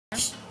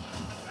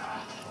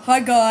Hi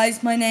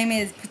guys, my name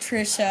is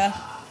Putrisha,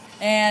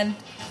 and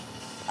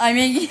I'm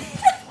making.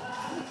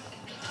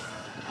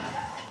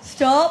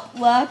 Stop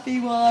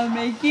laughing while I'm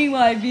making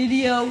my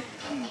video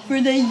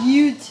for the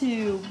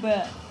YouTube.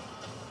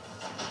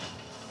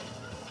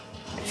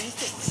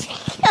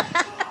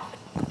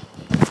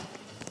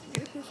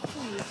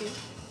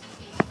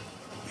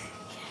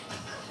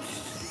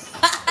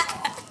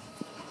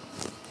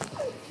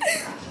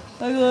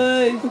 Hi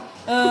guys,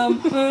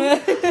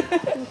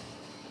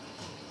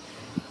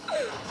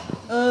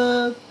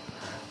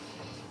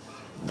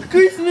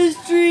 Christmas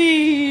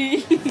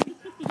tree.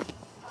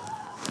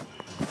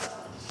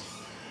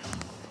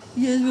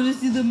 You guys want to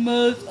see the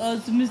most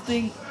awesomest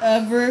thing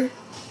ever?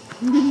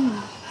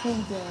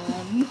 Hold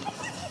on.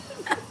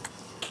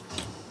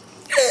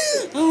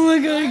 Oh my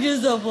god, I can't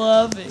stop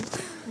laughing.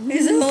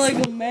 You sound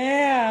like a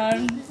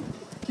man.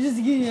 Just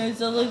kidding, I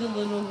sound like a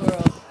little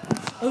girl.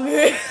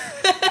 Okay.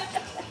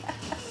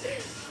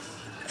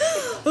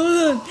 Hold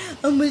on.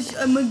 I'm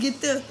gonna get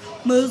the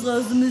most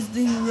awesomest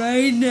thing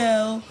right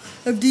now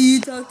after you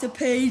talk to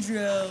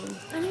Pedro.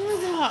 I know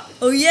that.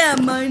 Oh yeah,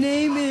 my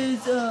name is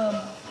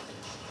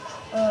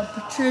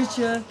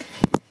Putrisha.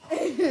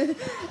 And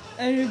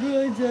I'm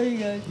going to tell you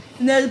guys.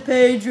 And that's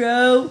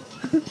Pedro.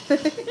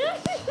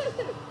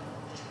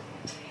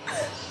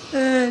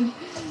 And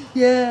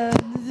yeah,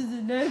 this is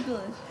a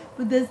necklace.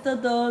 But that's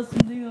not the awesome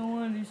thing I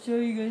wanted to show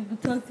you guys.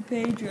 But talk to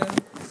Pedro.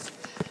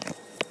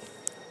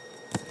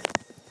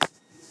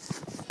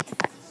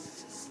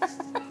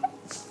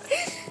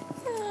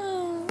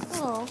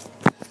 Oh.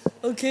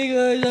 Okay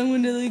guys, I'm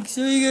gonna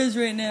show you guys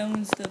right now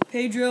and stuff.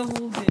 Pedro,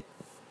 hold it.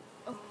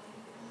 Oh.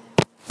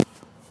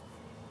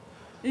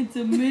 It's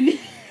a mini.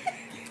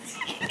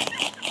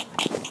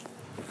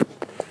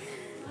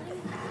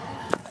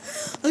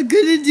 I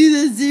couldn't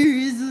do that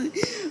seriously.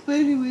 But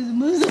anyways,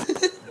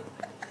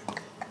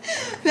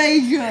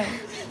 Pedro,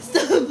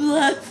 stop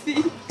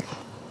laughing.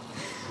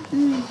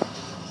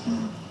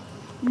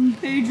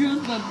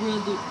 Pedro's my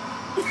brother.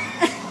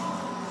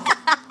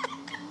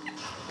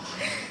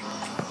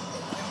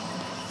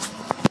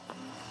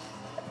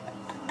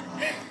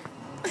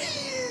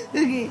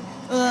 Okay,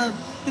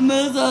 the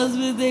most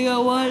awesome thing I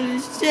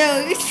wanted to show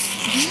you.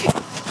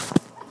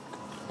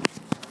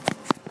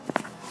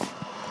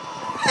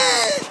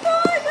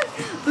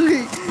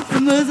 Okay, the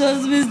most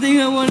awesome thing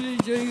I wanted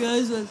to show you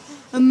guys was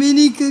a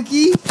mini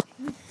cookie.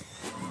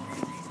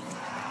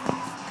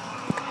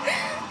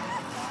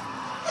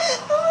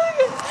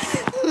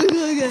 Oh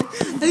my god,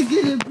 I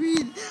couldn't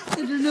breathe. I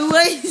don't know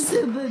why you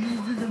said, but this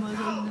is the most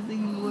awesome thing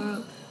in the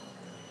world.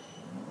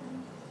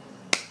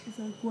 It's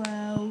like,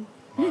 wow.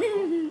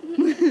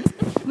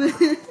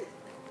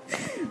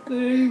 But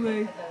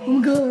anyway, oh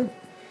god.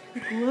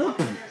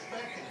 Whoop.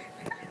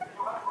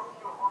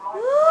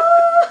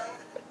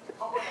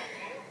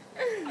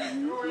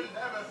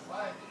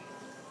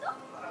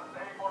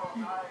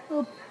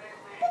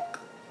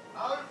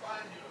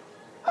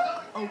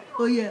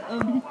 Oh yeah,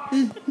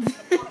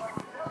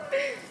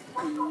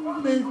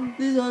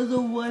 there's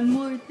also one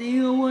more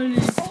thing I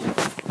wanted to show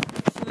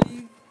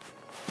you.